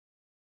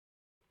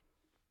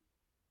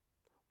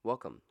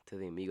Welcome to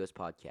the Amigos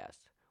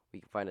podcast.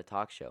 We can find a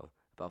talk show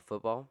about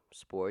football,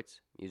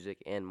 sports,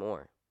 music, and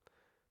more.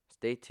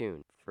 Stay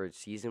tuned for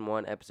season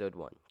 1, episode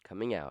 1,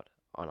 coming out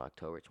on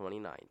October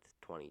 29th,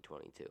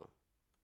 2022.